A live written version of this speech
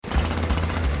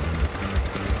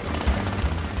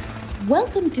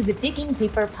Welcome to the Digging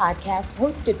Deeper podcast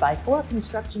hosted by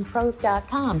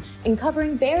forconstructionpros.com and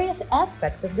covering various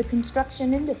aspects of the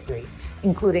construction industry,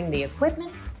 including the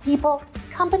equipment, people,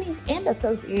 companies, and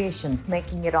associations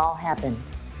making it all happen.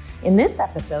 In this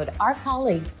episode, our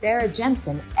colleague Sarah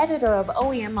Jensen, editor of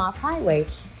OEM Off Highway,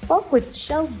 spoke with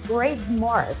Shell's Greg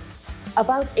Morris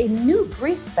about a new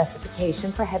grease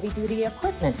specification for heavy-duty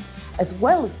equipment, as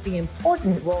well as the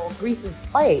important role greases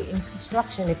play in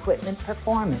construction equipment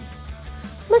performance.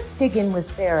 Let's dig in with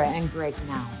Sarah and Greg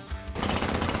now.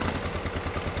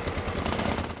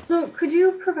 So could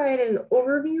you provide an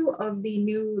overview of the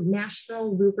new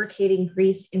National Lubricating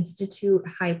Grease Institute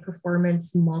High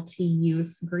Performance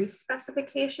Multi-Use Grease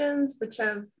Specifications, which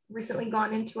have recently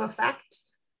gone into effect?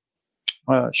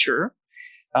 Sure.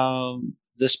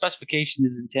 The specification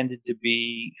is intended to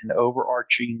be an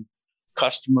overarching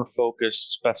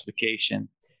customer-focused specification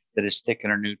that is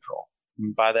thickener neutral.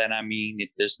 And by that, I mean it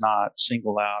does not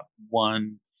single out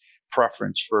one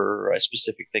preference for a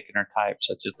specific thickener type,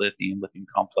 such as lithium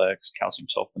complex, calcium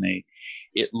sulfonate.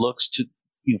 It looks to,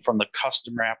 from the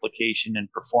customer application and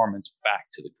performance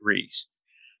back to the grease.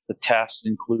 The tests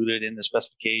included in the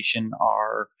specification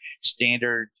are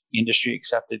standard industry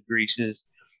accepted greases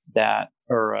that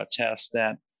are tests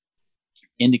that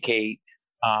indicate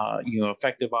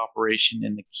effective operation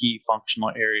in the key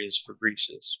functional areas for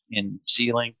greases in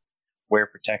sealing, wear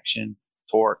protection,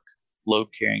 torque, load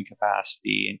carrying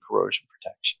capacity, and corrosion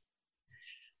protection.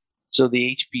 So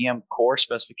the HPM core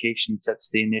specification sets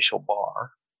the initial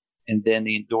bar, and then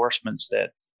the endorsements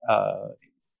that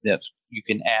you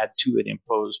can add to it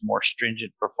impose more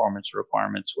stringent performance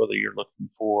requirements, whether you're looking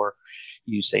for,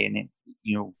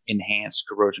 enhanced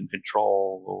corrosion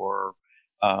control or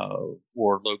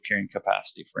load carrying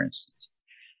capacity, for instance.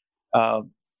 A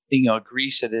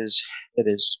grease that is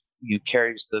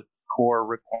carries the core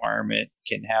requirement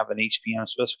can have an HPM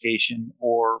specification,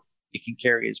 or it can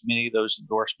carry as many of those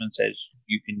endorsements as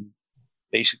you can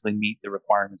basically meet the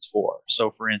requirements for.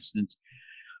 So, for instance,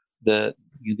 the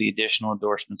additional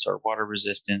endorsements are water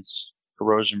resistance,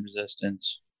 corrosion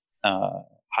resistance,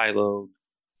 high load,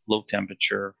 low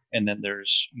temperature, and then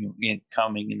there's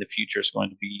incoming in the future is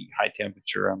going to be high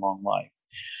temperature and long life.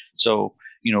 So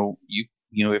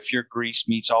if your grease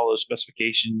meets all those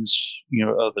specifications,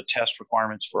 the test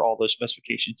requirements for all those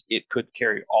specifications, it could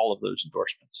carry all of those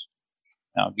endorsements.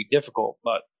 Now it'd be difficult,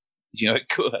 but it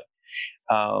could.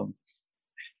 All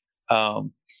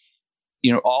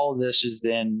of this is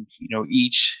then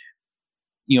each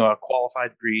a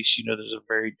qualified grease, there's a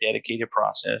very dedicated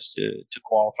process to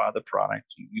qualify the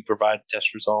product. You provide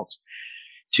test results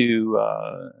to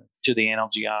the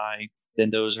NLGI, then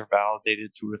those are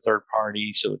validated through a third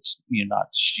party. So it's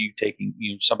not just you taking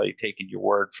somebody taking your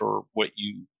word for what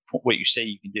you say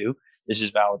you can do. This is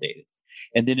validated,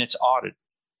 and then it's audited.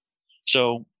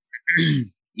 So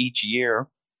each year,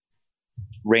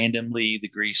 randomly the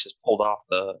grease is pulled off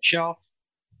the shelf.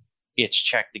 It's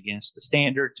checked against the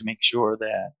standard to make sure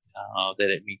that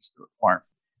it meets the requirement.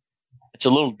 It's a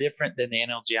little different than the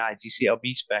NLGI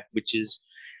GCLB spec, which is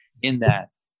in that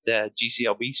the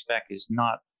GCLB spec is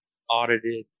not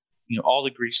audited. All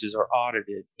the greases are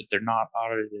audited, but they're not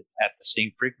audited at the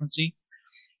same frequency.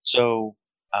 So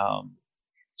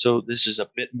this is a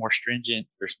bit more stringent.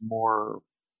 There's more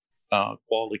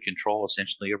quality control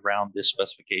essentially around this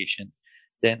specification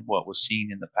than what was seen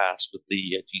in the past with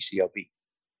the GCLB.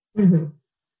 Mm-hmm.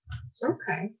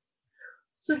 Okay.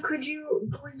 So could you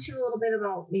go into a little bit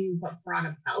about maybe what brought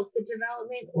about the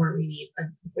development, or maybe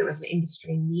if there was an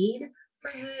industry need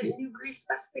for the new grease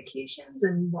specifications,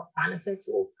 and what benefits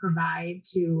it will provide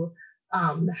to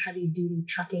the heavy duty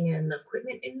trucking and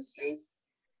equipment industries?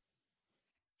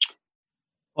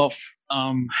 Well,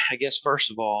 I guess first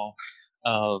of all,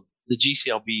 the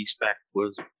GCLB spec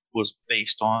was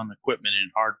based on equipment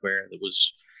and hardware that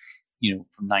was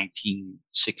from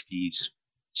 1960s,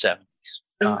 70s.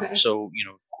 Okay. So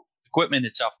equipment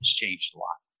itself has changed a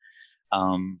lot.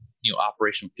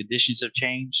 Operational conditions have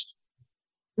changed.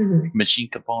 Mm-hmm. Machine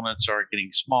components are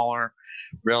getting smaller,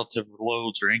 relative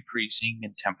loads are increasing,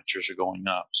 and temperatures are going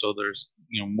up. So there's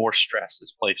more stress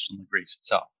that's placed on the grease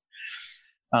itself.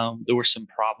 There were some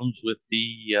problems with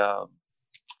the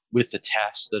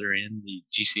tests that are in the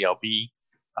GCLB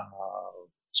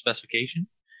specification,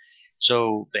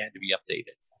 so they had to be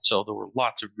updated. So there were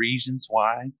lots of reasons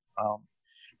why,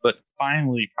 but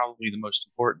finally, probably the most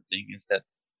important thing is that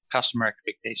customer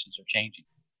expectations are changing.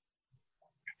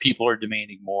 People are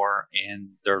demanding more,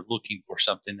 and they're looking for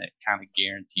something that kind of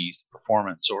guarantees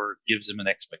performance or gives them an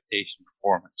expectation of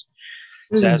performance.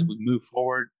 Mm-hmm. So as we move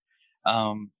forward,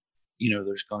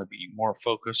 there's going to be more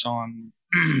focus on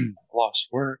lost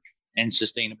work, and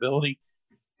sustainability.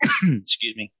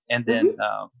 Excuse me. And then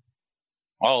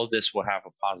all of this will have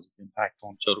a positive impact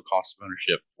on total cost of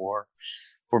ownership for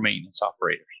maintenance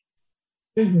operators.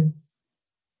 Mm-hmm.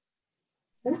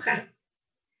 Okay.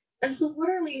 And so what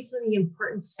are maybe some of the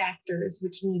important factors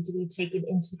which need to be taken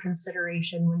into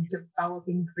consideration when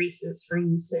developing greases for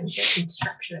use in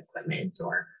construction equipment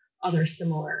or other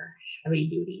similar heavy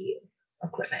duty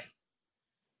equipment?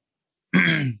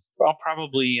 Well,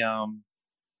 probably,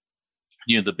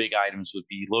 the big items would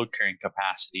be load carrying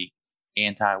capacity,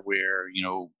 anti-wear,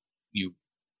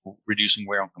 reducing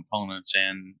wear on components,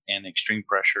 and extreme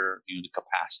pressure, the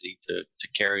capacity to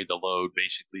carry the load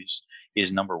basically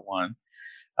is number one.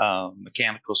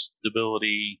 Mechanical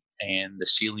stability and the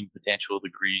sealing potential of the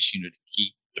grease, to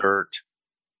keep dirt,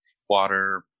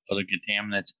 water, other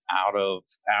contaminants out of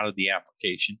the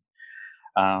application.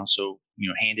 So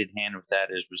hand in hand with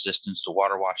that is resistance to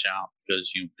water washout,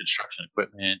 because construction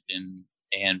equipment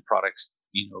and products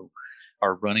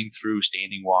are running through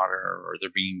standing water, or they're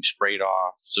being sprayed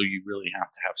off. So you really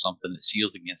have to have something that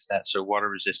seals against that. So water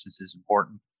resistance is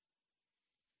important.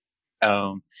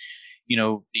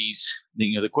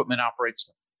 The equipment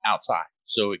operates outside,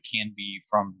 so it can be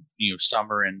from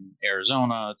summer in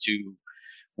Arizona to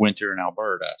winter in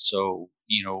Alberta. So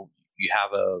you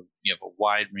have a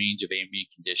wide range of ambient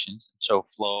conditions. So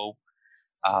flow,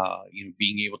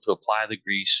 being able to apply the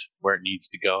grease where it needs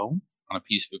to go on a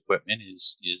piece of equipment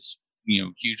is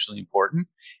hugely important,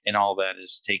 and all that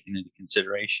is taken into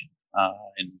consideration.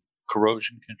 And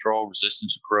corrosion control,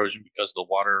 resistance to corrosion because of the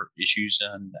water issues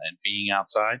and being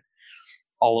outside.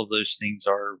 All of those things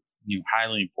are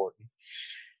highly important.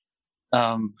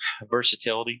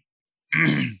 Versatility,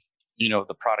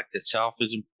 the product itself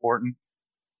is important.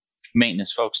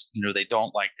 Maintenance folks, they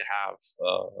don't like to have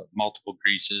multiple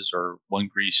greases, or one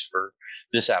grease for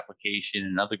this application,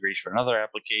 another grease for another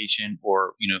application,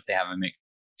 or if they have a mixed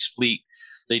fleet,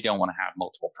 they don't want to have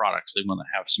multiple products. They want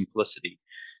to have simplicity.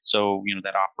 So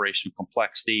that operational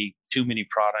complexity, too many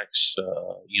products,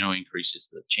 increases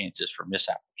the chances for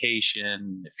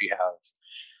misapplication. If you have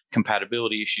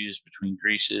compatibility issues between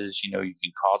greases, you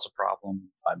can cause a problem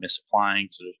by misapplying.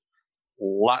 So there's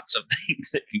lots of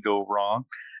things that can go wrong.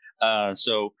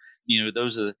 So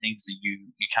those are the things that you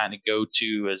kind of go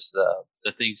to as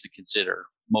the things to consider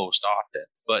most often.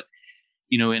 But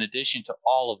in addition to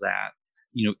all of that,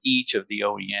 each of the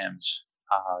OEMs,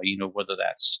 whether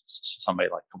that's somebody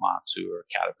like Komatsu or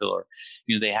Caterpillar,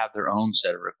 they have their own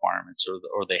set of requirements,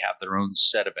 or they have their own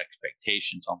set of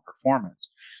expectations on performance,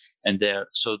 and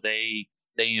so they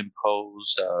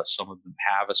impose. Some of them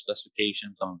have a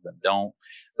specification, some of them don't,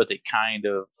 but they kind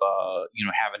of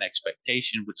have an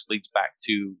expectation, which leads back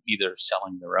to either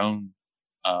selling their own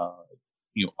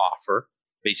offer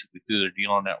basically through their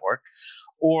dealer network,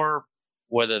 or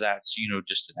whether that's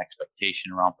just an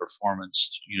expectation around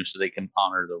performance, so they can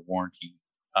honor the warranty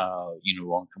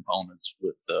on components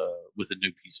with a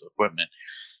new piece of equipment.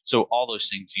 So all those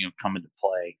things come into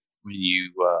play when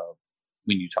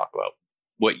you talk about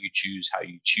what you choose, how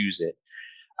you choose it.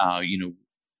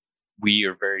 We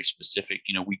are very specific.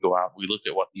 We go out, we look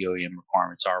at what the OEM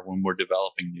requirements are when we're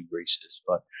developing new greases.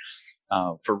 But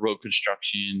for road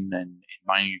construction and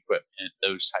mining equipment,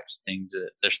 those types of things,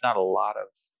 there's not a lot of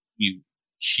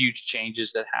huge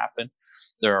changes that happen.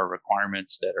 There are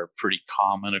requirements that are pretty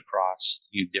common across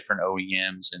different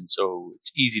OEMs, and so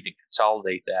it's easy to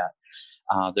consolidate that.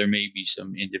 There may be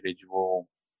some individual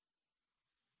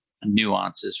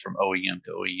nuances from OEM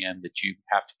to OEM that you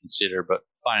have to consider, but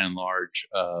by and large,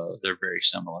 they're very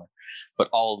similar. But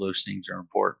all of those things are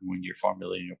important when you're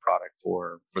formulating a product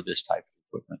for this type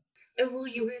of equipment. And will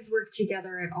you guys work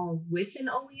together at all with an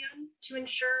OEM to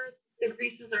ensure the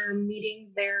greases are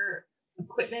meeting their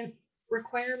equipment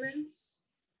requirements?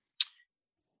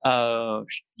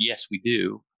 Yes, we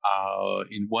do.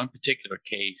 In one particular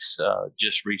case,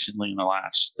 just recently in the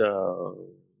last,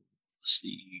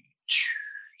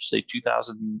 say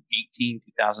 2018,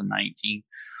 2019,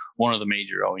 one of the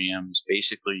major OEMs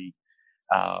basically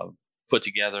put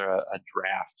together a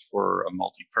draft for a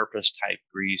multi-purpose type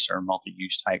grease or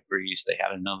multi-use type grease. They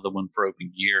had another one for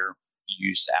open gear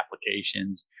use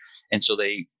applications. And so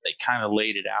they kind of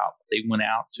laid it out. They went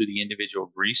out to the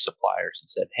individual grease suppliers and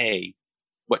said, hey,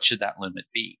 what should that limit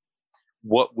be?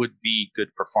 What would be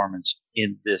good performance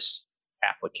in this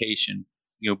application,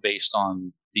 based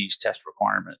on these test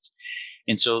requirements?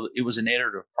 And so it was an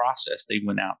iterative process. They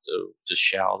went out to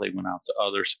Shell, they went out to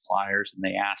other suppliers, and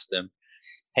they asked them,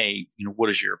 hey, what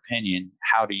is your opinion?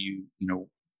 How do you,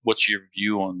 what's your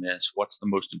view on this? What's the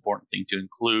most important thing to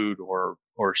include, or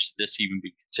should this even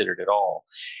be considered at all?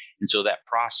 And so that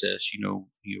process,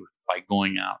 by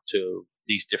going out to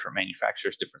these different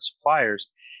manufacturers, different suppliers,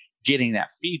 getting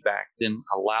that feedback then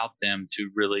allowed them to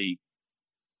really,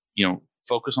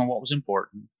 focus on what was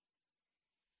important,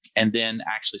 and then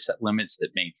actually set limits that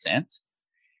made sense.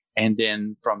 And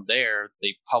then from there,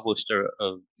 they published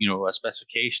a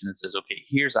specification that says, okay,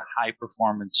 here's a high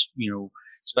performance,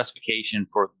 specification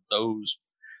for those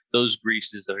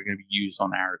greases that are going to be used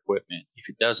on our equipment. If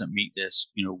it doesn't meet this,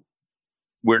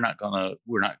 we're not gonna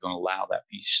allow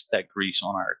that grease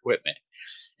on our equipment.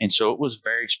 And so it was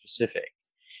very specific.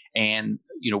 And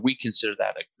we consider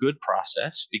that a good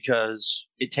process because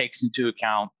it takes into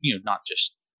account, not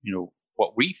just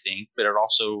what we think, but it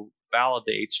also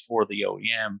validates for the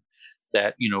OEM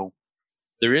that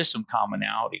there is some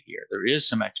commonality here. There is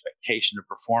some expectation of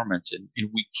performance, and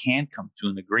we can come to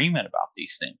an agreement about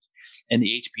these things. And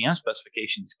the HPM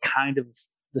specification is kind of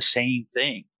the same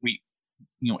thing. We,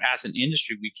 as an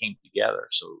industry, we came together.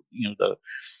 So,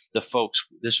 the folks,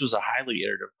 this was a highly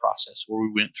iterative process where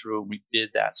we went through and we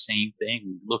did that same thing.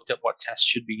 We looked at what tests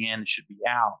should be in and should be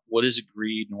out, what is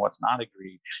agreed and what's not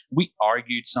agreed. We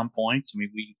argued some points. I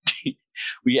mean,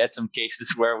 we had some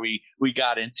cases where we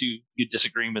got into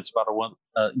disagreements about a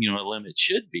limit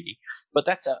should be, but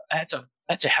that's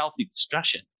a healthy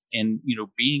discussion. And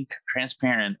being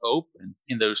transparent and open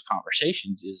in those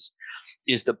conversations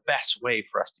is the best way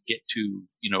for us to get to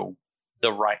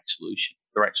the right solution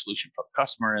for the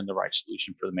customer and the right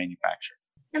solution for the manufacturer.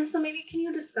 And so maybe can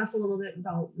you discuss a little bit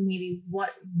about maybe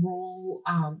what role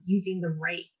using the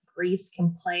right grease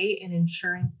can play in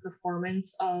ensuring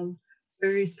performance of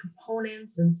various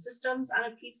components and systems on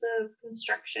a piece of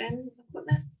construction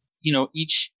equipment?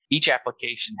 Each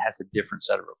application has a different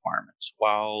set of requirements.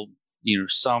 While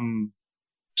some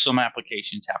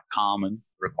applications have common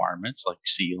requirements like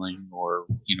sealing or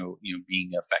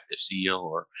being an effective seal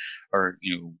or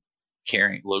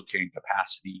load carrying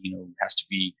capacity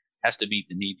has to meet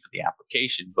the need for the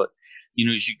application. But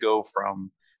as you go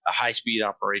from a high speed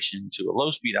operation to a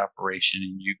low speed operation,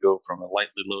 and you go from a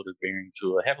lightly loaded bearing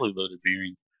to a heavily loaded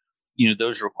bearing,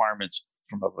 those requirements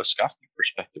from a viscosity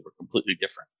perspective are completely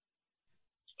different.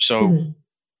 So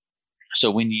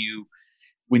so when you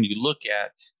look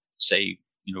at, say,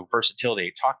 versatility,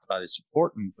 I talked about it's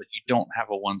important, but you don't have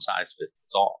a one size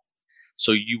fits all.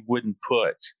 So you wouldn't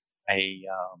put a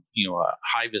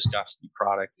high viscosity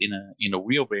product in a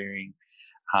wheel bearing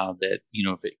that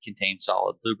if it contains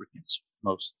solid lubricants.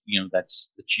 That's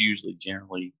usually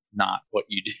generally not what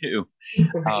you do.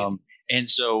 Right. And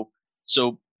so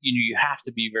you have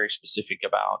to be very specific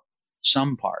about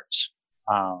some parts.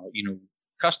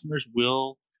 Customers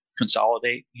will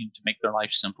consolidate to make their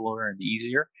life simpler and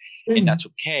easier, and that's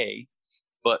okay.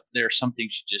 But there are some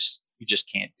things you just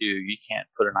can't do. You can't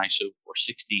put an ISO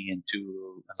 460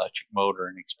 into an electric motor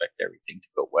and expect everything to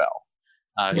go well.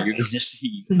 Right. You're going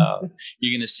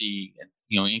to see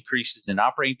increases in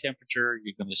operating temperature.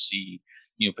 You're going to see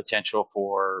potential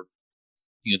for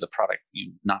the product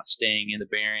not staying in the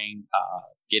bearing,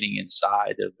 getting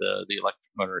inside of the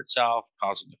electric motor itself,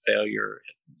 causing a failure.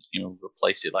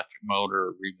 Replace the electric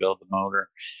motor, rebuild the motor.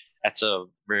 That's a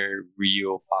very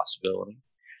real possibility.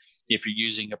 If you're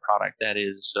using a product that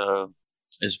is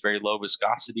very low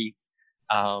viscosity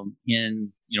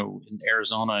in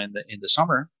Arizona in the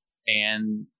summer,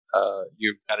 and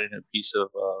you've got in a piece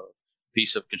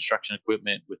of construction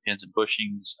equipment with pins and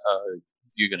bushings,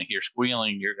 you're going to hear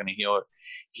squealing, you're going to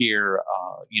hear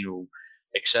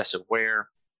excessive wear,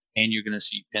 and you're going to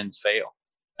see pins fail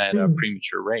at a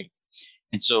premature rate.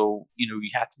 And so you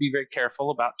have to be very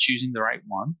careful about choosing the right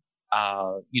one.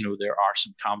 There are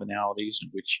some commonalities in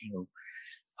which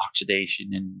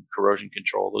oxidation and corrosion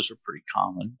control, those are pretty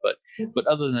common, but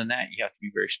other than that, you have to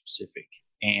be very specific.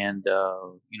 And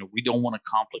we don't want to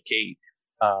complicate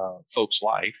folks'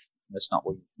 life. That's not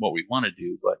what we want to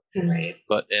do, but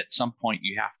at some point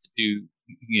you have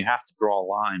to draw a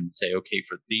line and say, okay,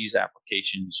 for these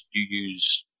applications you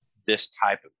use this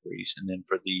type of grease, and then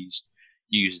for these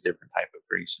you use a different type of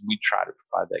grease. And we try to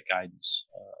provide that guidance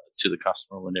to the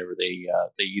customer whenever they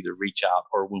either reach out,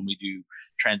 or when we do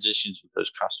transitions with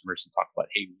those customers and talk about,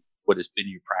 hey, what has been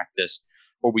your practice,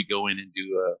 or we go in and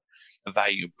do a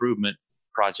value improvement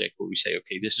project where we say,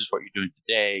 okay, this is what you're doing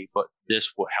today, but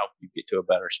this will help you get to a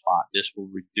better spot. This will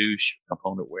reduce your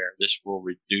component wear. This will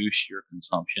reduce your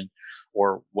consumption,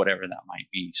 or whatever that might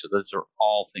be. So those are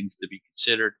all things to be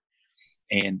considered,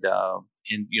 and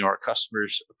our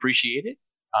customers appreciate it.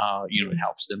 It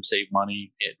helps them save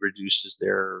money. It reduces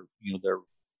their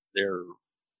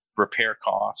repair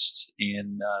costs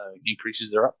and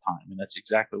increases their uptime. And that's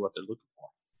exactly what they're looking for.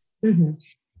 Mm-hmm.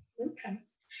 Okay.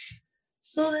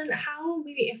 So then how,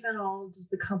 maybe if at all, does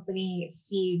the company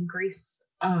see greases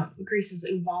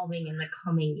evolving in the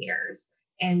coming years?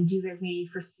 And do you guys maybe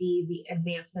foresee the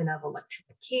advancement of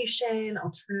electrification,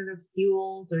 alternative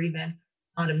fuels, or even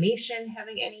automation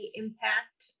having any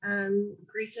impact on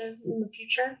greases in the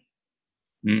future?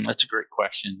 That's a great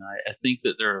question. I think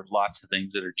that there are lots of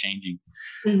things that are changing.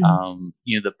 Mm-hmm.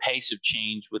 The pace of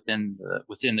change within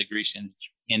the grease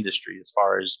industry, as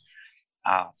far as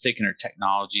thickener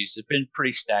technologies, have been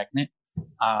pretty stagnant.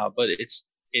 But it's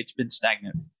been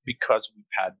stagnant because we've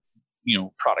had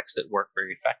products that work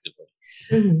very effectively.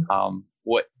 Mm-hmm.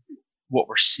 What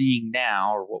we're seeing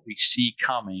now, or what we see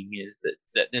coming, is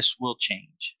that this will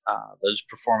change. Those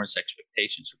performance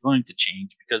expectations are going to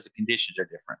change because the conditions are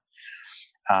different.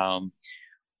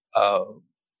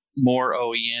 More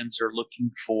OEMs are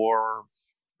looking for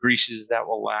greases that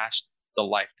will last the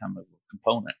lifetime of a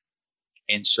component,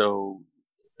 and so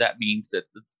that means that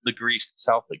the grease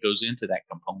itself that goes into that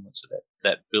component, so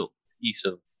that built piece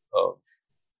of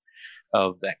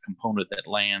that component that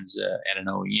lands at an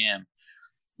OEM,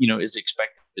 is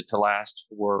expected to last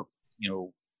for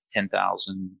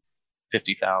 10,000,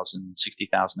 50,000,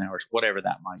 60,000 hours, whatever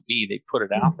that might be. They put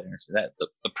it out there so that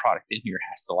the product in here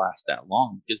has to last that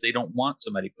long, because they don't want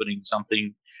somebody putting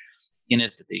something in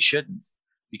it that they shouldn't,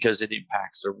 because it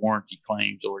impacts their warranty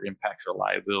claims or it impacts their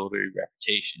liability or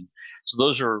reputation. So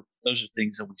those are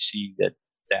things that we see that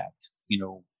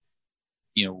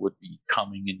would be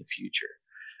coming in the future.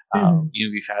 Mm-hmm.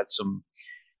 We've had some,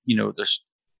 this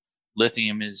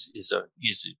lithium is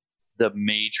the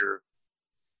major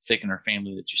thickener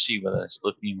family that you see, whether it's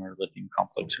lithium or lithium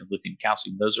complex or lithium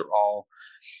calcium. Those are all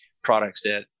products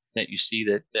that you see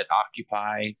that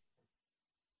occupy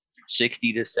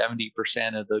 60 to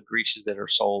 70% of the greases that are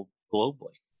sold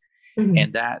globally. Mm-hmm.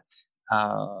 And that,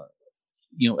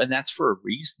 and that's for a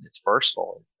reason. It's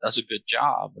versatile. It does a good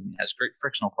job, and it has great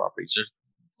frictional properties. There's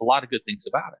a lot of good things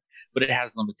about it, but it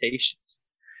has limitations.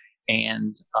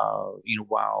 And,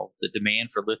 while the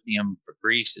demand for lithium for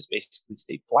grease has basically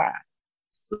stayed flat,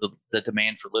 the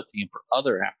demand for lithium for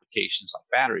other applications like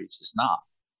batteries is not.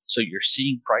 So you're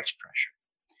seeing price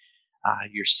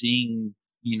pressure. You're seeing,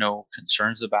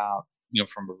 concerns about,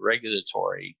 from a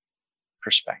regulatory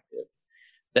perspective,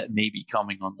 that may be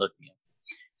coming on lithium.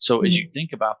 So Mm-hmm. as you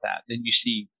think about that, then you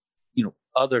see,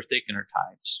 other thickener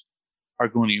types are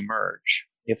going to emerge.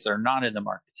 If they're not in the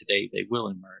market today, they will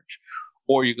emerge.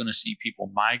 Or you're going to see people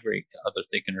migrate to other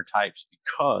thickener types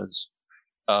because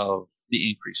of the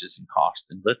increases in cost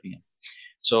in lithium.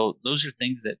 So those are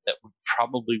things that we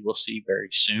probably will see very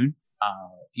soon.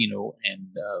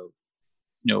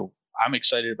 I'm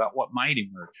excited about what might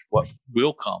emerge, what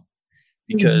will come,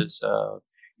 because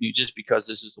just because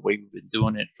this is the way we've been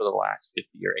doing it for the last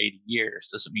 50 or 80 years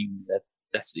doesn't mean that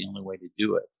that's the only way to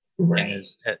do it. Right. And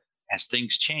as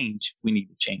things change, we need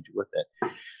to change with it.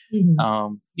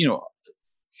 Mm-hmm.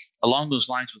 Along those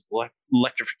lines with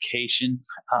electrification,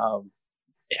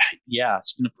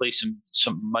 it's going to place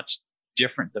some much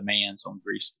different demands on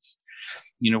greases.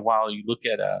 While you look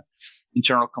at a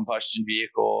internal combustion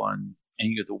vehicle and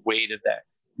the weight of that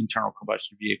internal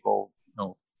combustion vehicle,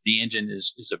 the engine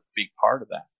is a big part of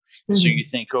that. Mm-hmm. So you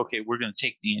think, okay, we're going to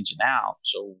take the engine out.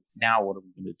 So now what are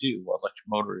we going to do? Well, electric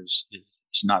motor is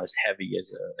not as heavy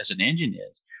as an engine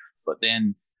is, but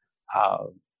then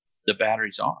the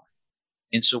batteries are.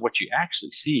 And so what you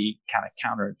actually see kind of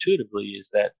counterintuitively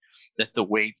is that the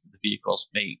weight of the vehicles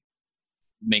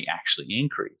may actually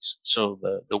increase. So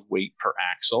the weight per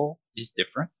axle is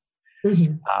different.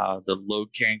 Mm-hmm. The load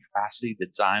carrying capacity, the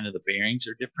design of the bearings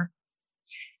are different.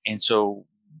 And so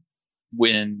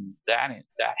when that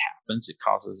happens, it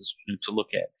causes us to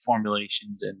look at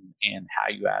formulations and how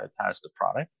you additize the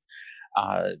product.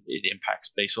 It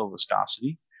impacts basal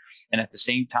viscosity. And at the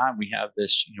same time, we have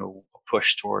this,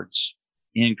 push towards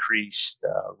increased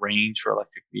range for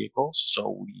electric vehicles.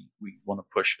 So we want to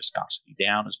push viscosity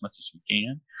down as much as we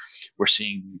can. We're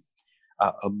seeing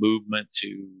a movement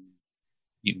to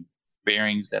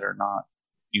bearings that are not,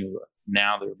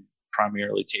 now they're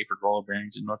primarily tapered roller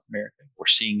bearings in North America. We're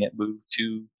seeing it move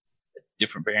to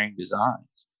different bearing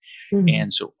designs. Mm-hmm.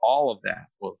 And so all of that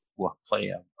will play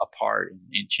a part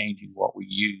in changing what we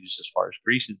use as far as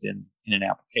greases in an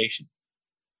application.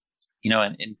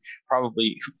 And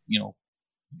probably,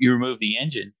 you remove the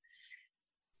engine,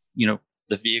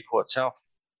 the vehicle itself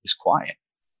is quiet.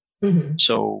 Mm-hmm.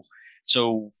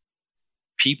 So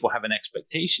people have an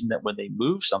expectation that when they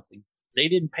move something, they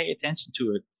didn't pay attention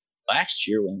to it last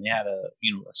year when they had a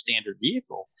standard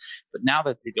vehicle, but now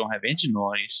that they don't have engine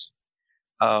noise,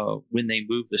 when they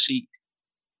move the seat,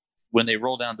 when they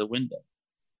roll down the window,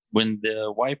 when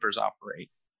the wipers operate,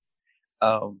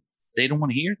 they don't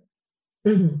want to hear them.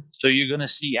 Mm-hmm. So you're going to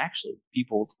see actually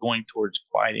people going towards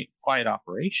quiet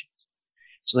operations.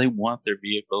 So they want their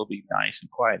vehicle to be nice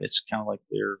and quiet. It's kind of like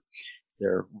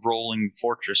their rolling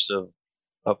fortress of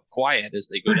quiet as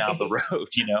they go down the road,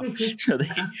 So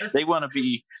they want to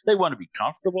be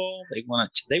comfortable. They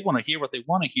want to hear what they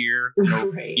want to hear,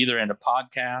 Right. either in a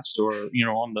podcast or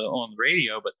on the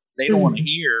radio. But they don't want to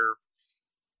hear.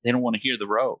 They don't want to hear the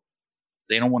road.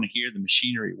 They don't want to hear the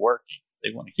machinery working. They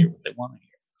want to hear what they want to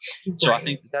hear. So I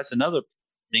think that's another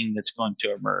thing that's going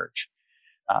to emerge.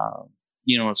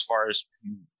 As far as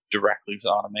directly with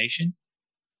automation.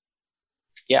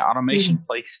 Yeah, automation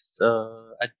places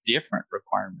a different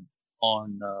requirement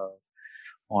on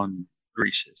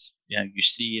greases. You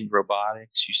see in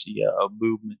robotics, you see a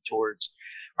movement towards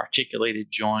articulated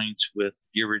joints with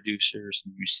gear reducers,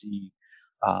 and you see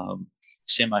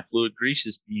semi-fluid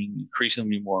greases being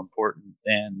increasingly more important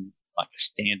than like a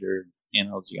standard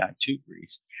NLGI2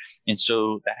 grease. And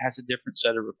so that has a different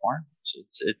set of requirements.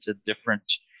 It's a different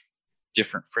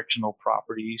frictional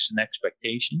properties and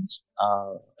expectations.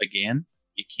 Again,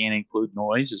 it can include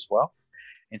noise as well.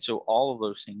 And so all of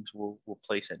those things will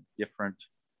place a different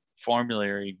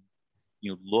formulary,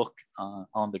 look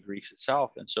on the grease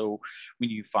itself. And so when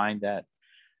you find that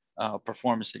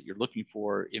performance that you're looking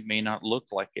for, it may not look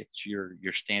like it's your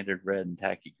standard red and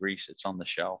tacky grease that's on the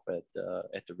shelf at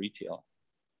the retail.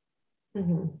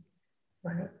 Mm-hmm.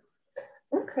 Right.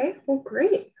 Okay. Well,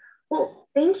 great. Well,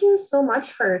 thank you so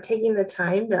much for taking the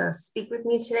time to speak with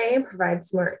me today and provide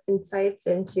some more insights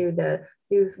into the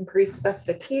new grease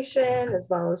specification, as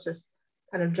well as just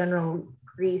kind of general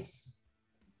grease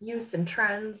use and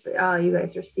trends you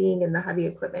guys are seeing in the heavy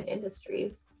equipment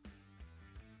industries.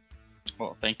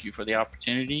 Well, thank you for the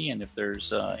opportunity. And if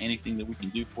there's anything that we can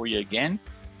do for you again,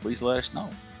 please let us know.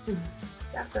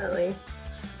 Definitely.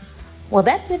 Well,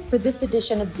 that's it for this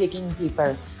edition of Digging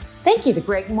Deeper. Thank you to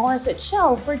Greg Morris at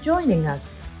Shell for joining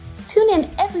us. Tune in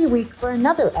every week for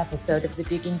another episode of the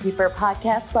Digging Deeper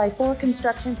podcast by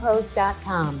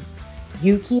forconstructionpros.com.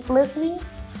 You keep listening,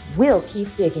 we'll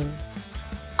keep digging.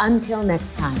 Until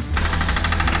next time.